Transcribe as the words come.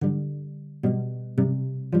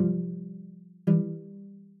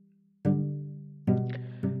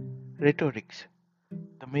Rhetorics,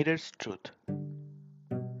 the mirror's truth.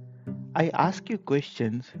 I ask you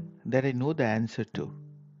questions that I know the answer to,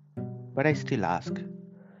 but I still ask.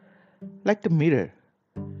 Like the mirror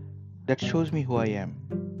that shows me who I am,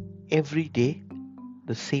 every day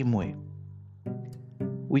the same way.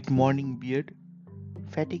 With morning beard,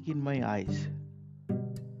 fatigue in my eyes,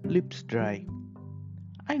 lips dry.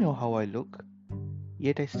 I know how I look,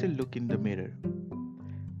 yet I still look in the mirror.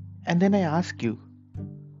 And then I ask you,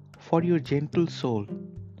 for your gentle soul,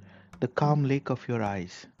 the calm lake of your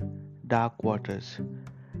eyes, dark waters,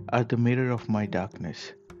 are the mirror of my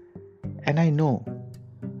darkness. And I know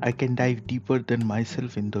I can dive deeper than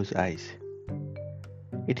myself in those eyes.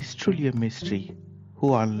 It is truly a mystery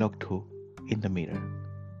who unlocked who in the mirror.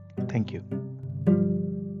 Thank you.